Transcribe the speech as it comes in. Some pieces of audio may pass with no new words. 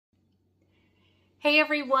Hey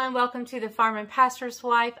everyone, welcome to the Farm and Pastor's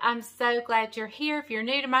Wife. I'm so glad you're here. If you're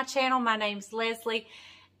new to my channel, my name's Leslie,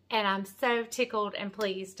 and I'm so tickled and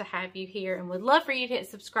pleased to have you here and would love for you to hit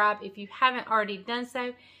subscribe if you haven't already done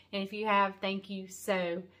so. And if you have, thank you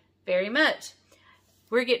so very much.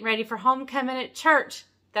 We're getting ready for homecoming at church.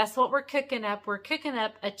 That's what we're cooking up. We're cooking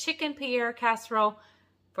up a chicken Pierre casserole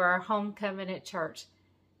for our homecoming at church.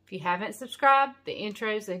 If you haven't subscribed, the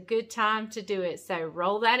intro's a good time to do it. So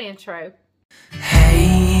roll that intro.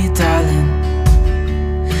 Hey darling,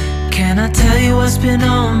 can I tell you what's been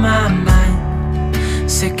on my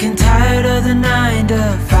mind? Sick and tired of the 9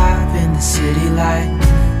 to 5 in the city life.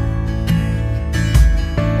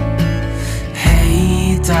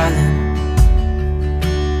 Hey darling,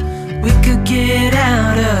 we could get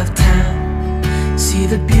out of town, see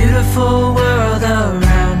the beautiful world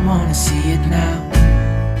around, wanna see it now.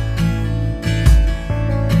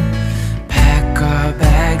 Pack our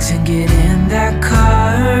bags and get in that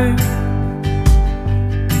car,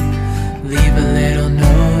 leave a little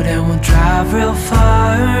note and we'll drive real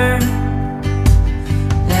far.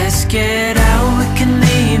 Let's get out, we can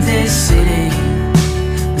leave this city.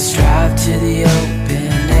 Let's drive to the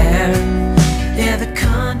open air. Yeah, the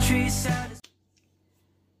countryside is...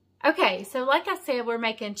 Okay, so like I said, we're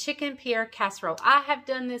making chicken Pierre casserole. I have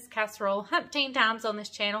done this casserole umpteen times on this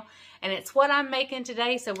channel, and it's what I'm making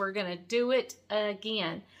today, so we're going to do it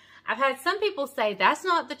again. I've had some people say, that's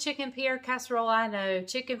not the chicken Pierre casserole I know.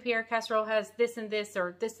 Chicken Pierre casserole has this and this,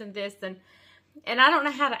 or this and this, and I don't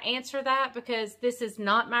know how to answer that because this is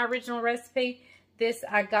not my original recipe.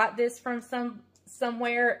 I got this from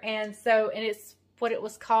somewhere, and it's what it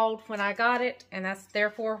was called when I got it, and that's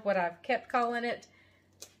therefore what I've kept calling it.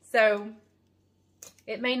 So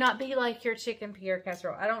it may not be like your chicken Pierre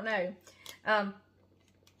casserole. I don't know.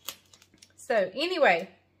 So anyway,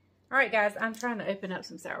 all right, guys, I'm trying to open up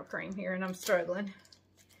some sour cream here, and I'm struggling.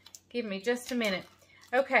 Give me just a minute.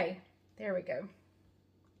 Okay, there we go.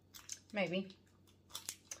 Maybe.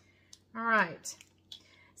 All right.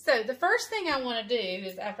 So the first thing I want to do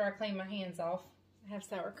is, after I clean my hands off, I have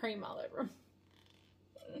sour cream all over them.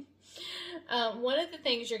 One of the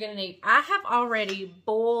things you're going to need, I have already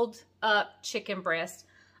boiled up chicken breast.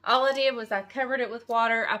 All I did was I covered it with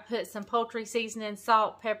water. I put some poultry seasoning,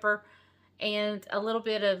 salt, pepper, and a little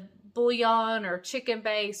bit of bouillon or chicken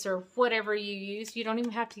base or whatever you use. You don't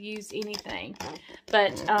even have to use anything.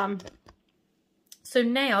 But, so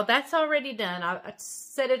now that's already done. I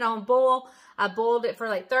set it on boil. I boiled it for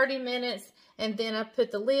like 30 minutes, and then I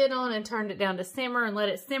put the lid on and turned it down to simmer and let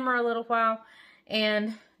it simmer a little while.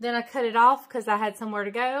 And then I cut it off because I had somewhere to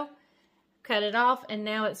go. Cut it off, and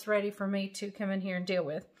now it's ready for me to come in here and deal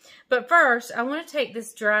with. But first, I want to take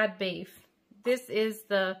this dried beef. This is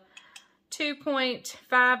the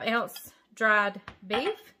 2.5 ounce dried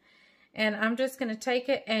beef, and I'm just going to take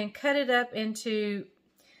it and cut it up into,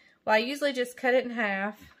 well, I usually just cut it in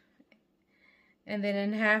half and then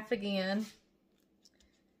in half again,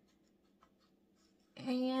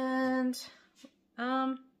 and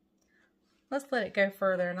let's let it go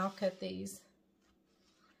further and I'll cut these.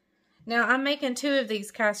 Now I'm making 2 of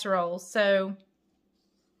these casseroles, so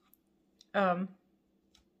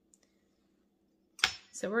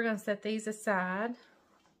so we're going to set these aside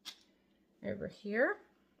over here.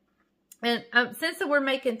 And since we're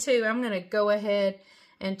making 2, I'm going to go ahead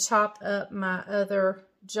and chop up my other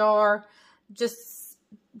jar. Just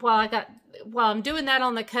while I'm doing that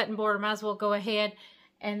on the cutting board, I might as well go ahead.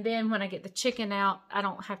 And then when I get the chicken out, I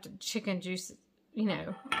don't have to chicken juice, you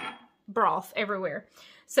know, broth everywhere.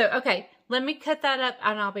 So, okay, let me cut that up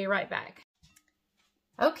and I'll be right back.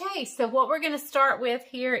 Okay, so what we're going to start with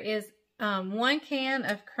here is 1 can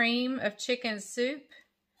of cream of chicken soup.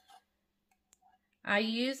 I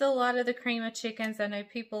use a lot of the cream of chickens. I know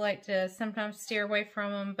people like to sometimes steer away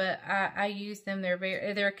from them, but I use them.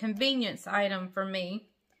 They're a convenience item for me.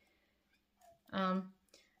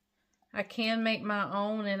 I can make my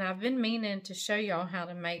own, and I've been meaning to show y'all how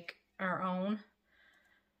to make our own,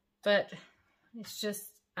 but it's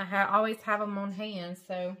just, I always have them on hand,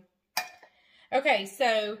 so. Okay,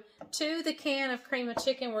 so to the can of cream of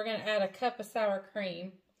chicken, we're going to add a cup of sour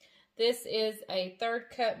cream. This is a 1/3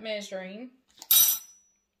 cup measuring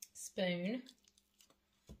spoon.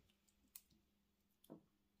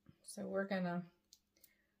 So we're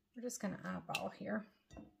just going to eyeball here.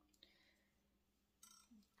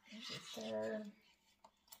 Here's a 1/3.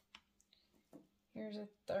 Here's a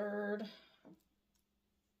 1/3.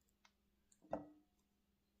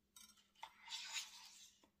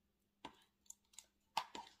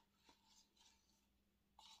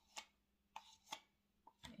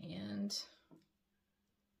 And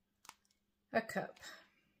a cup.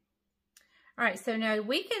 All right, so now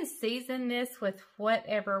we can season this with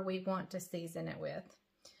whatever we want to season it with.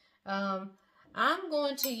 I'm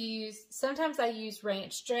going to use, sometimes I use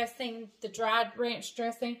ranch dressing, the dried ranch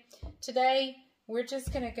dressing. Today, we're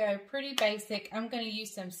just going to go pretty basic. I'm going to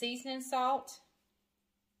use some seasoning salt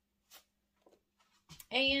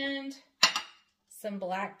and some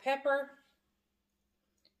black pepper.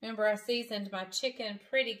 Remember, I seasoned my chicken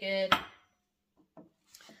pretty good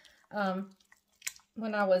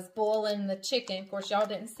when I was boiling the chicken. Of course, y'all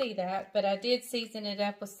didn't see that, but I did season it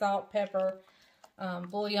up with salt, pepper,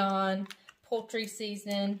 bouillon, poultry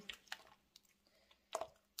seasoning.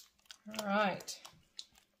 All right.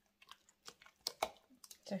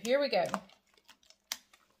 So here we go.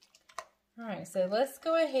 All right, so let's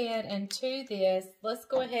go ahead and to this, let's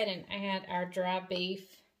go ahead and add our dry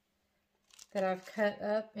beef that I've cut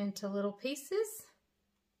up into little pieces.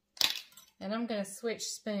 And I'm going to switch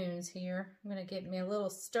spoons here. I'm going to get me a little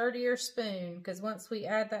sturdier spoon because once we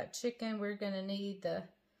add that chicken, we're going to need the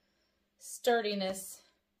sturdiness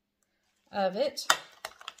of it.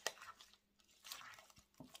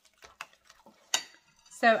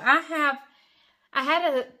 So I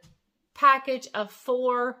had a package of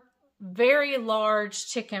 4 very large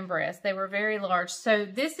chicken breasts. They were very large. So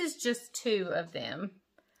this is just 2 of them.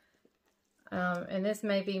 And this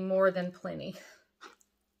may be more than plenty.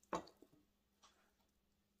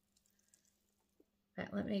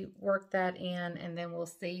 Let me work that in and then we'll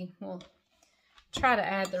see. We'll try to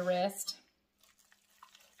add the rest.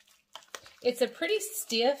 It's a pretty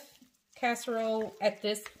stiff casserole at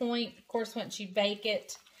this point. Of course, once you bake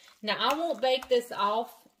it. Now, I won't bake this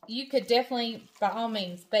off. You could definitely, by all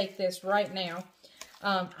means, bake this right now.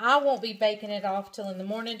 I won't be baking it off till in the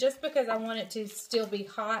morning just because I want it to still be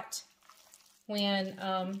hot when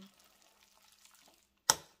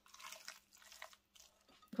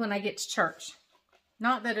I get to church.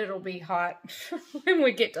 Not that it'll be hot when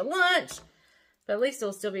we get to lunch, but at least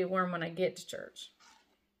it'll still be warm when I get to church.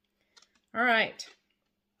 All right.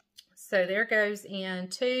 So there goes in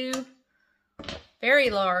 2 very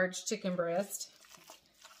large chicken breasts.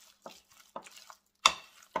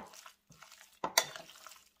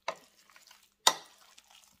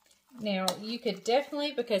 Now, you could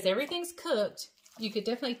definitely, because everything's cooked, you could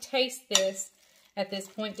definitely taste this at this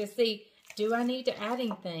point to see, do I need to add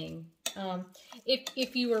anything?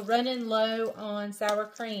 If you were running low on sour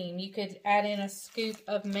cream, you could add in a scoop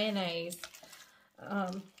of mayonnaise.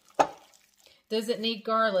 Does it need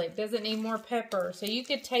garlic? Does it need more pepper? So you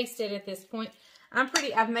could taste it at this point.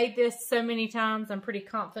 I've made this so many times, I'm pretty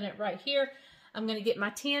confident right here. I'm going to get my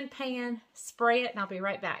tin pan, spray it, and I'll be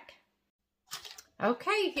right back.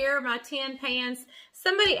 Okay, here are my tin pans.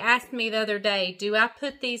 Somebody asked me the other day, do I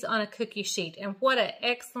put these on a cookie sheet? And what an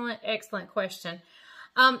excellent, excellent question.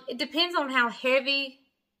 It depends on how heavy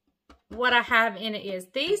what I have in it is.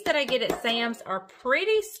 These that I get at Sam's are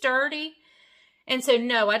pretty sturdy. And so,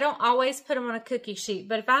 no, I don't always put them on a cookie sheet.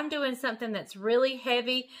 But if I'm doing something that's really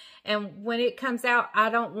heavy and when it comes out, I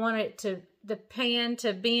don't want it to, the pan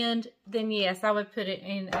to bend, then yes, I would put it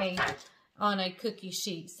in on a cookie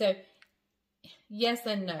sheet. So, yes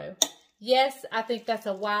and no. Yes, I think that's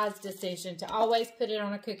a wise decision to always put it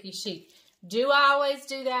on a cookie sheet. Do I always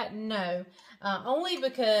do that? No. Only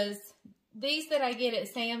because these that I get at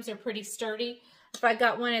Sam's are pretty sturdy. If I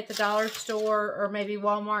got one at the dollar store or maybe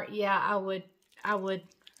Walmart, yeah, I would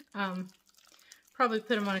probably put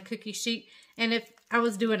them on a cookie sheet. And if I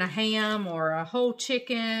was doing a ham or a whole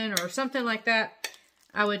chicken or something like that,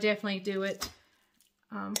 I would definitely do it.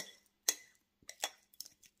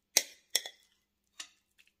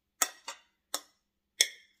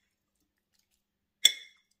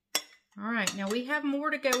 All right, now we have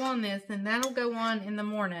more to go on this, and that'll go on in the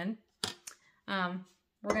morning. We're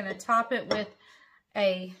going to top it with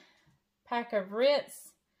a pack of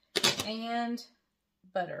Ritz and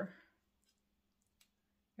butter.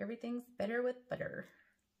 Everything's better with butter.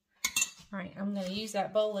 All right, I'm going to use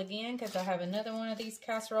that bowl again because I have another one of these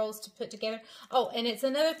casseroles to put together. Oh, and it's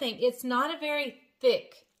another thing. It's not a very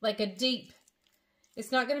thick, like a deep.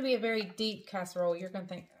 It's not going to be a very deep casserole. You're going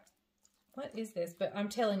to think, what is this? But I'm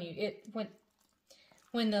telling you, it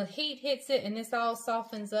when the heat hits it and this all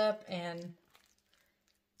softens up, and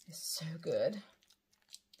it's so good.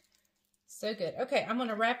 So good. Okay, I'm going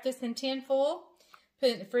to wrap this in tin foil, put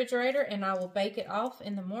it in the refrigerator, and I will bake it off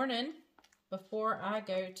in the morning before I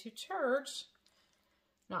go to church.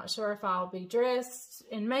 Not sure if I'll be dressed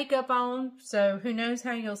and makeup on, so who knows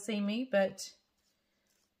how you'll see me, but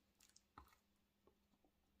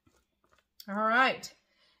all right.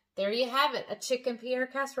 There you have it, a chicken Pierre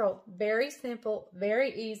casserole. Very simple,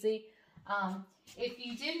 very easy. If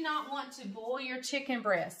you did not want to boil your chicken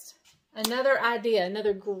breast, Another idea,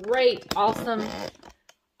 another great, awesome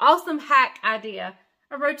hack idea.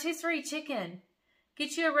 A rotisserie chicken.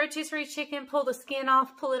 Get you a rotisserie chicken, pull the skin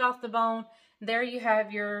off, pull it off the bone. There you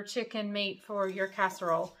have your chicken meat for your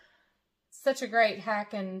casserole. Such a great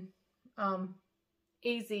hack and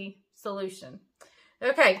easy solution.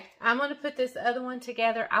 Okay, I'm going to put this other one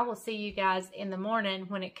together. I will see you guys in the morning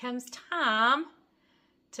when it comes time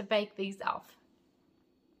to bake these off.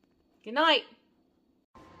 Good night.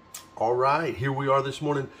 All right, here we are this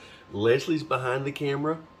morning. Leslie's behind the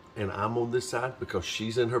camera and I'm on this side because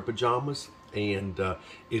she's in her pajamas, and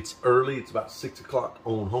it's early. It's about 6 o'clock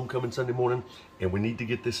on homecoming Sunday morning, and we need to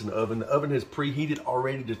get this in the oven. The oven is preheated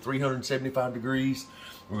already to 375 degrees.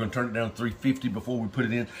 We're going to turn it down to 350 before we put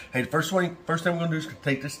it in. Hey, the first thing we're going to do is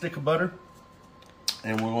take this stick of butter,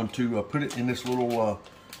 and we're going to put it in this little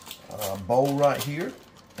bowl right here,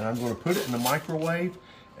 and I'm going to put it in the microwave.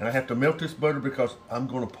 And I have to melt this butter because I'm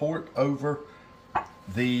going to pour it over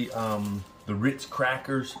the Ritz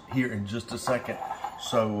crackers here in just a second.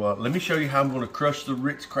 So let me show you how I'm going to crush the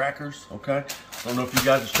Ritz crackers, okay? I don't know if you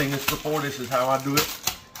guys have seen this before. This is how I do it.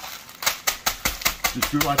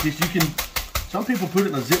 Just do it like this. You can, some people put it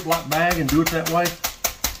in a Ziploc bag and do it that way.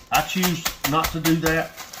 I choose not to do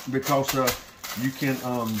that because you can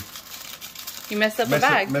you mess up a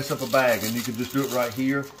bag. Mess up a bag, and you can just do it right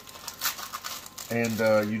here. And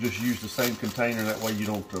you just use the same container, that way you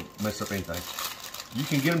don't mess up anything. You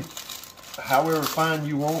can get them however fine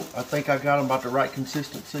you want. I think I got them about the right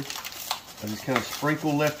consistency. I just kind of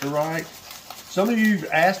sprinkle left to right. Some of you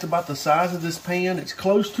asked about the size of this pan. It's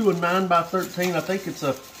close to a 9 by 13. I think it's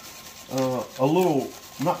a little,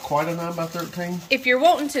 not quite a 9 by 13. If you're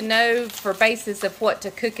wanting to know for basis of what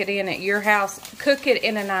to cook it in at your house, cook it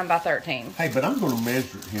in a 9 by 13. Hey, but I'm going to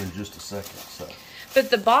measure it here in just a second. So. But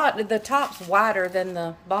the top's wider than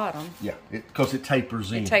the bottom. Yeah, because it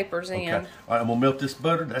tapers in. It tapers in. Okay. All right, I'm going to melt this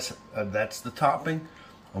butter. That's the topping.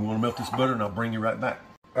 I'm going to melt this butter, and I'll bring you right back.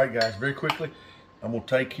 All right, guys, very quickly, I'm going to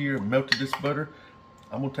take here, melted this butter.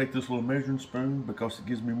 I'm going to take this little measuring spoon because it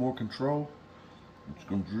gives me more control. I'm just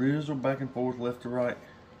going to drizzle back and forth, left to right.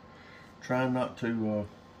 Trying not to...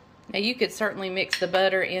 Now, you could certainly mix the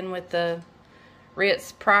butter in with the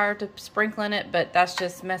Ritz prior to sprinkling it, but that's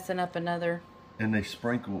just messing up another... And they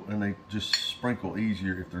sprinkle, and they just sprinkle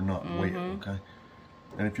easier if they're not wet, okay?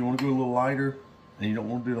 And if you want to go a little lighter, and you don't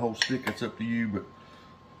want to do the whole stick, that's up to you, but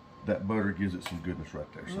that butter gives it some goodness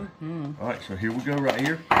right there. So. All right, so here we go right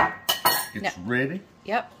here. It's ready.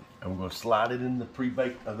 Yep. And we're going to slide it in the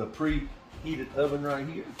preheated oven right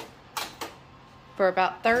here. For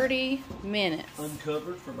about 30 minutes.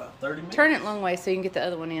 Uncovered for about 30 minutes. Turn it long way so you can get the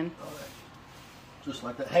other one in. All right. Just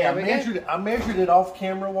like that. Hey, I measured it off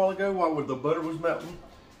camera a while ago while the butter was melting,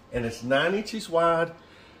 and it's 9 inches wide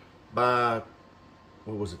by,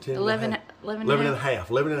 what was it, 11 and a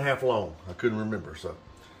half long. I couldn't remember. So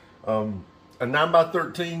a 9 by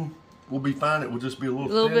 13 will be fine. It will just be a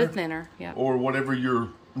little bit thinner, yeah. Or whatever your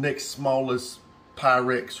next smallest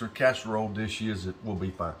Pyrex or casserole dish is, it will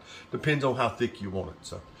be fine. Depends on how thick you want it.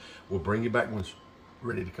 So we'll bring you back when it's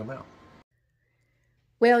ready to come out.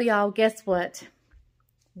 Well, y'all, guess what?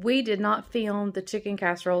 We did not film the chicken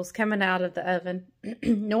casseroles coming out of the oven,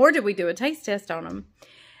 nor did we do a taste test on them.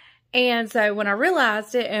 And so when I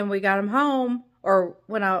realized it and we got them home, or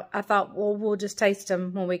when I thought, well, we'll just taste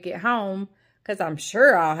them when we get home, because I'm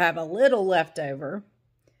sure I'll have a little left over.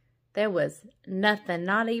 There was nothing,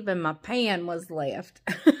 not even my pan was left.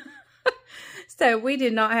 So we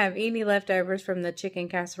did not have any leftovers from the chicken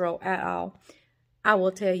casserole at all. I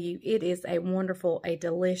will tell you, it is a wonderful, a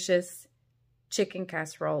delicious chicken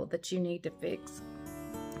casserole that you need to fix.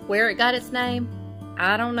 Where it got its name,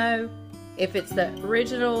 I don't know. If it's the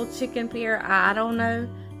original chicken Pierre, I don't know.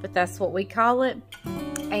 But that's what we call it.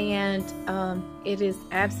 And it is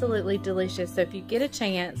absolutely delicious. So if you get a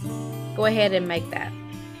chance, go ahead and make that.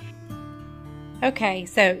 Okay,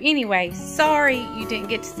 so anyway, sorry you didn't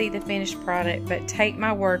get to see the finished product, but take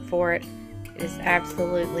my word for it. It is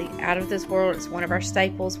absolutely out of this world. It's one of our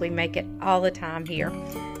staples. We make it all the time here.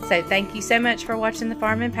 So thank you so much for watching The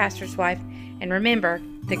Farm and Pastor's Wife. And remember,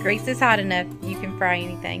 the grease is hot enough, you can fry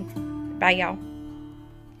anything. Bye, y'all.